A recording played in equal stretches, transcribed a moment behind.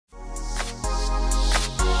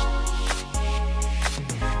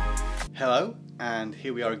Hello, and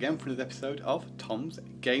here we are again for another episode of Tom's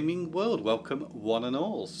Gaming World. Welcome one and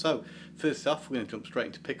all. So, first off, we're going to jump straight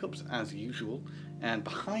into pickups as usual. And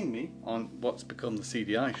behind me, on what's become the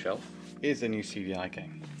CDI shelf, is a new CDI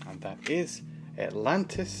game. And that is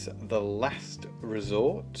Atlantis: The Last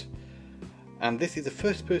Resort. And this is a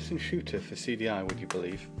first-person shooter for CDI, would you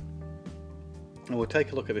believe? And we'll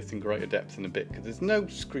take a look at this in greater depth in a bit, because there's no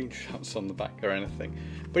screenshots on the back or anything.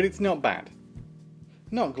 But it's not bad.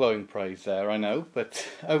 Not glowing praise there, I know, but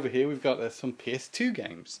over here we've got some PS2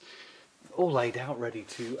 games all laid out ready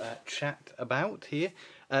to chat about here.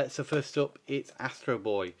 So first up, it's Astro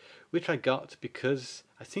Boy, which I got because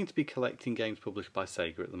I seem to be collecting games published by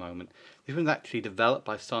SEGA at the moment. This one's actually developed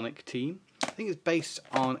by Sonic Team. I think it's based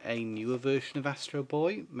on a newer version of Astro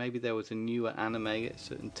Boy. Maybe there was a newer anime at a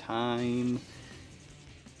certain time.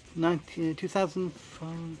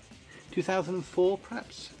 2004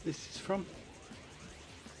 perhaps this is from.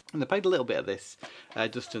 And I played a little bit of this,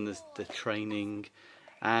 just in the training,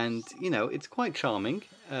 and you know, it's quite charming.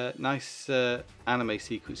 Nice anime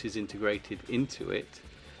sequences integrated into it.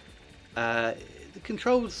 The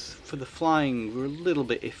controls for the flying were a little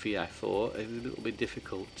bit iffy, I thought. It was a little bit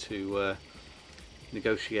difficult to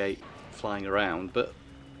negotiate flying around, but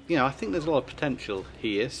you know, I think there's a lot of potential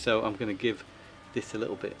here, so I'm going to give this a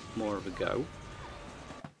little bit more of a go.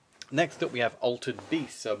 Next up we have Altered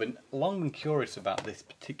Beast. So I've been long been curious about this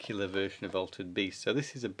particular version of Altered Beast. So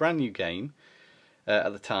this is a brand new game,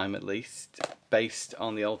 at the time at least, based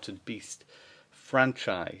on the Altered Beast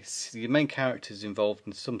franchise. The main character is involved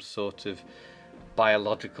in some sort of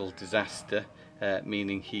biological disaster,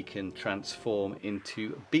 meaning he can transform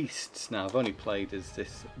into beasts. Now I've only played as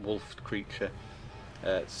this wolf creature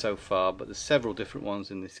so far, but there's several different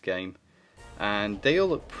ones in this game, and they all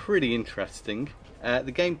look pretty interesting.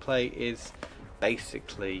 The gameplay is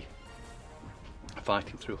basically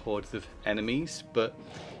fighting through hordes of enemies, but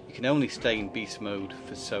you can only stay in beast mode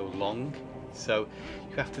for so long, so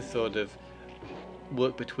you have to sort of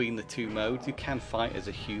work between the two modes. You can fight as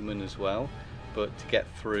a human as well, but to get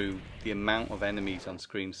through the amount of enemies on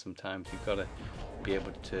screen, sometimes you've got to be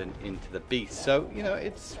able to turn into the beast. So, you know,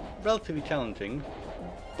 it's relatively challenging,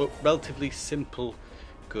 but relatively simple,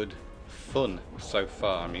 good fun so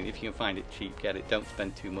far. I mean, if you can find it cheap, get it. Don't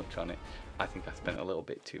spend too much on it. I think I spent a little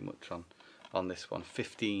bit too much on this one.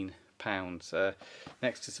 £15.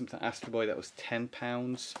 Next to something like Astro Boy, that was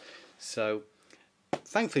 £10. So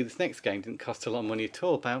thankfully this next game didn't cost a lot of money at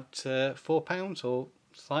all, about £4 or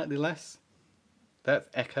slightly less. That's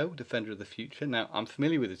Ecco, Defender of the Future. Now I'm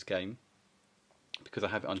familiar with this game because I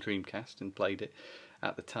have it on Dreamcast and played it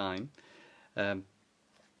at the time.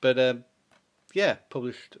 Yeah,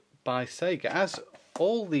 published by SEGA, as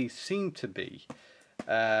all these seem to be.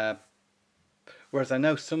 Whereas I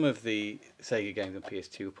know some of the SEGA games on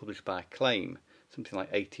PS2 were published by Acclaim. Something like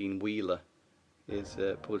 18 Wheeler is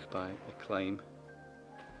published by Acclaim,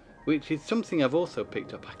 which is something I've also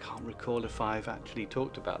picked up. I can't recall if I've actually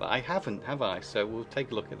talked about that. I haven't, have I? So we'll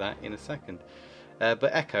take a look at that in a second.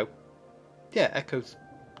 But Ecco, yeah, Ecco's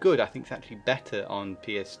good. I think it's actually better on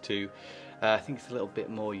PS2. I think it's a little bit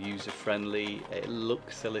more user-friendly. It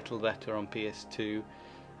looks a little better on PS2,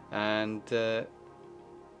 and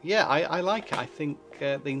yeah, I like it. I think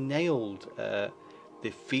they nailed the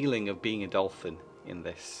feeling of being a dolphin in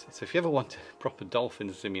this. So if you ever want a proper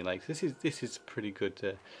dolphin simulator, this is a pretty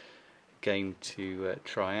good game to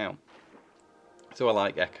try out. So I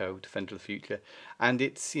like Ecco, Defender of the Future, and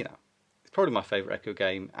it's, you know, it's probably my favourite Ecco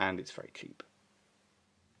game, and it's very cheap.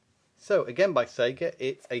 So again by SEGA,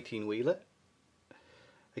 it's 18 Wheeler.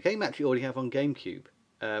 A game I actually already have on GameCube,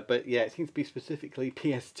 but yeah, it seems to be specifically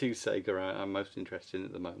PS2 SEGA I'm most interested in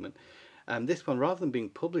at the moment. This one, rather than being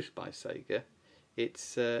published by SEGA,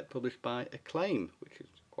 it's published by Acclaim, which is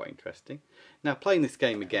quite interesting. Now playing this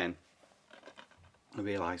game again, I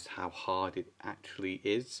realised how hard it actually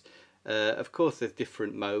is. Of course there's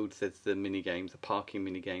different modes, there's the mini-games, the parking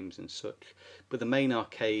mini-games and such, but the main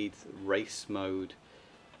arcade race mode,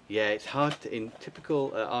 yeah, it's hard to, in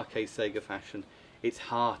typical arcade SEGA fashion, it's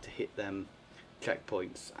hard to hit them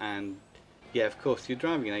checkpoints. And yeah, of course you're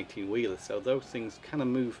driving an 18 wheeler, so those things kind of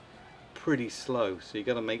move pretty slow, so you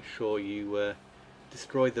got to make sure you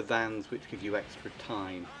destroy the vans, which give you extra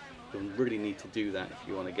time. You really need to do that if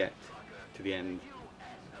you want to get to the end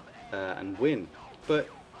and win. But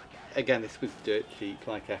again, this was dirt cheap,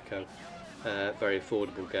 like Ecco. Very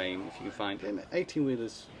affordable game if you can find it. 18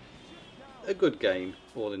 wheelers, a good game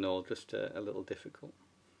all in all, just a little difficult.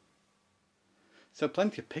 So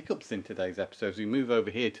plenty of pickups in today's episode as we move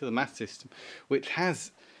over here to the Master System, which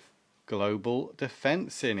has Global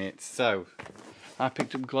Defense in it. So I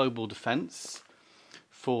picked up Global Defense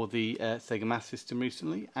for the SEGA Master System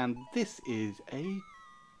recently, and this is a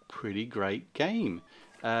pretty great game.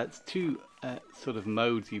 It's two sort of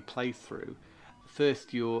modes you play through.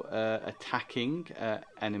 First, you're attacking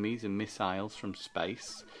enemies and missiles from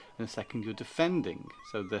space, and the second, you're defending.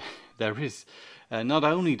 So there is not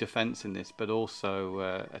only defense in this, but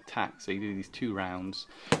also attack. So you do these 2 rounds.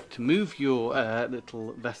 To move your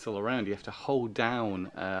little vessel around, you have to hold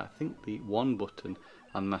down, I think, the 1 button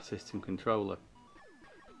on the Master System controller.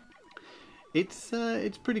 It's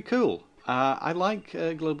pretty cool. I like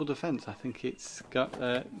Global Defense. I think it's got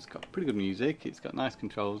pretty good music. It's got nice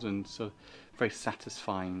controls and so very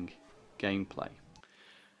satisfying gameplay.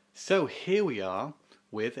 So here we are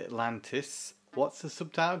with Atlantis. What's the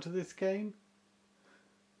subtitle to this game?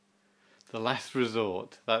 The Last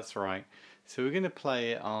Resort. That's right. So we're going to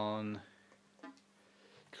play it on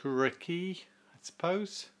Cricky, I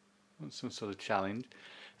suppose. Some sort of challenge.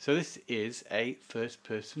 So this is a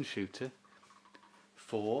first-person shooter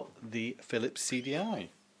for the Philips CDI.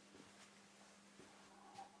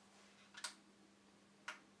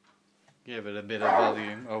 Give it a bit of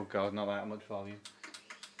volume. Oh god, not that much volume.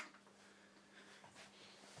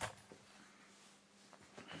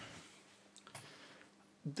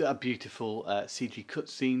 A beautiful CG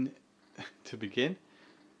cutscene to begin.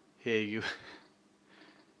 Here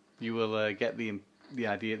you will get the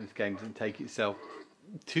idea that this game doesn't take itself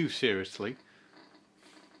too seriously.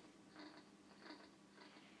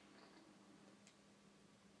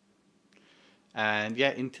 And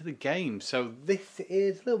yeah, into the game. So this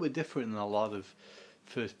is a little bit different than a lot of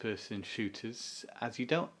first-person shooters, as you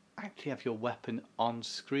don't actually have your weapon on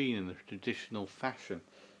screen in the traditional fashion.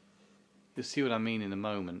 You'll see what I mean in a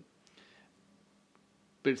moment.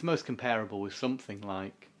 But it's most comparable with something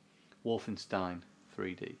like Wolfenstein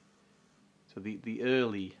 3D. So the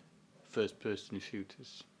early first-person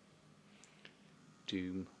shooters.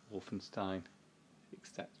 Doom, Wolfenstein,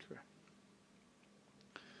 etc.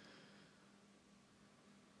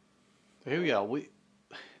 So here we are. The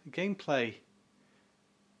gameplay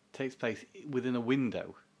takes place within a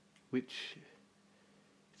window, which is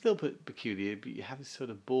a little bit peculiar, but you have this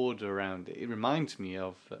sort of border around it. It reminds me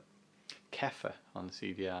of Kefir on the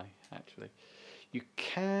CDI, actually.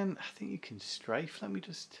 I think you can strafe. Let me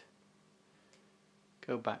just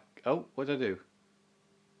go back. Oh, what did I do?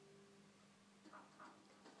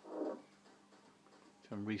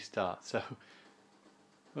 So restart. So,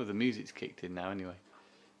 oh, the music's kicked in now anyway.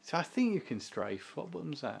 So I think you can strafe. What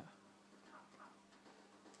button's that?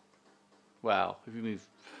 Wow, if you move...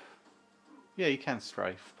 Yeah, you can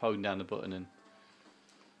strafe. Holding down the button and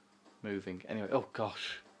moving. Anyway, oh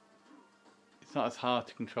gosh. It's not as hard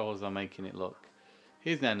to control as I'm making it look.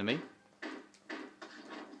 Here's an enemy.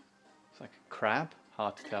 It's like a crab.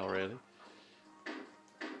 Hard to tell really.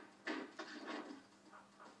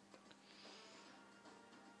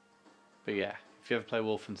 But yeah, if you ever play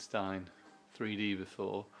Wolfenstein 3D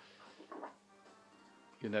before,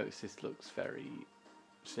 you'll notice this looks very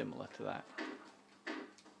similar to that.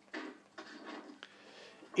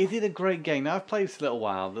 Is it a great game? Now I've played this a little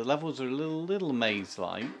while. The levels are a little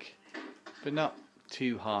maze-like, but not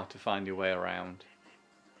too hard to find your way around.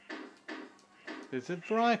 There's a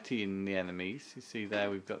variety in the enemies. You see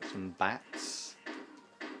there we've got some bats.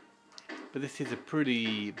 But this is a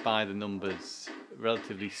pretty by the numbers,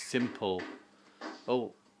 relatively simple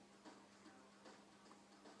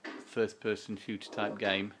first person shooter type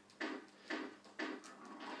game.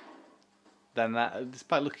 Then that,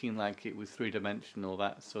 despite looking like it was 3-dimensional,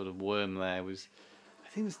 that sort of worm there was, I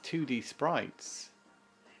think it was 2D sprites.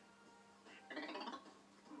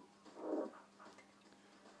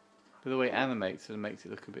 But the way it animates it makes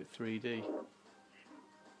it look a bit 3D. So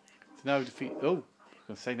now we defeat, I was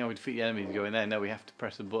going to say now we defeat the enemies and go in there. No, we have to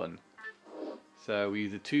press a button. So we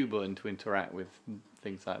use the 2 button to interact with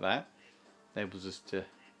things like that. Enables us to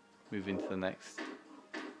move into the next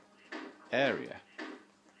area.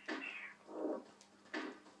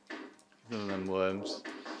 None of them worms.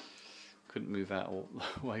 Couldn't move out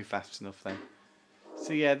way fast enough then.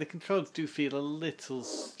 So yeah, the controls do feel a little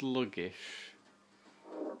sluggish.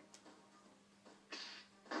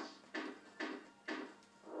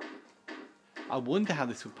 I wonder how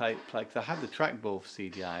this would play, because I have the trackball for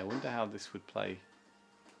CDI. I wonder how this would play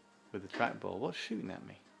with the trackball. What's shooting at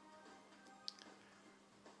me?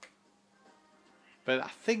 But I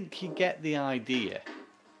think you get the idea.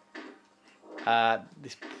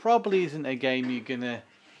 This probably isn't a game you're going to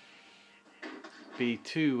be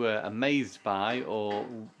too amazed by or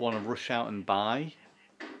want to rush out and buy.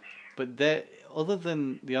 But there, other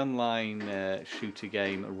than the online shooter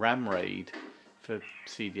game Ram Raid for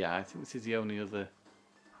CDI, I think this is the only other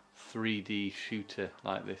 3D shooter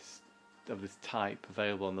like this, of this type,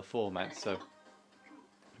 available on the format. So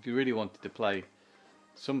if you really wanted to play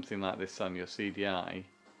something like this on your CDI,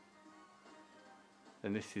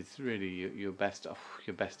 then this is really your best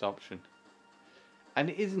option. And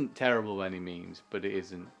it isn't terrible by any means, but it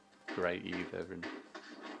isn't great either, and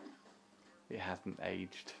it hasn't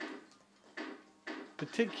aged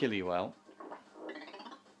particularly well.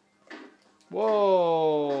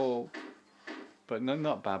 Whoa! But no,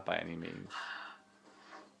 not bad by any means.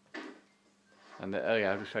 And oh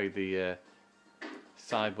yeah, I'll just show you the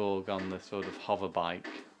cyborg on the sort of hover bike,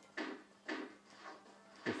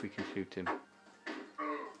 if we can shoot him.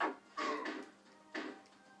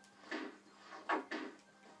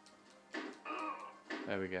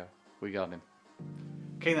 There we go, we got him.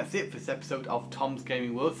 Okay, that's it for this episode of Tom's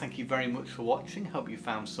Gaming World. Thank you very much for watching. Hope you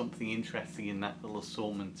found something interesting in that little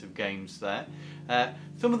assortment of games there.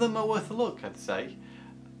 Some of them are worth a look, I'd say.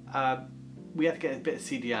 We had to get a bit of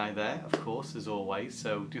CDI there, of course, as always,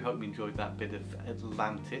 so do hope you enjoyed that bit of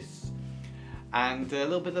Atlantis. And a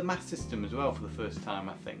little bit of Master System as well for the first time,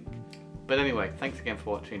 I think. But anyway, thanks again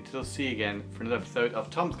for watching. Until I'll see you again for another episode of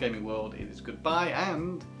Tom's Gaming World, it is goodbye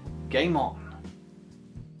and game on.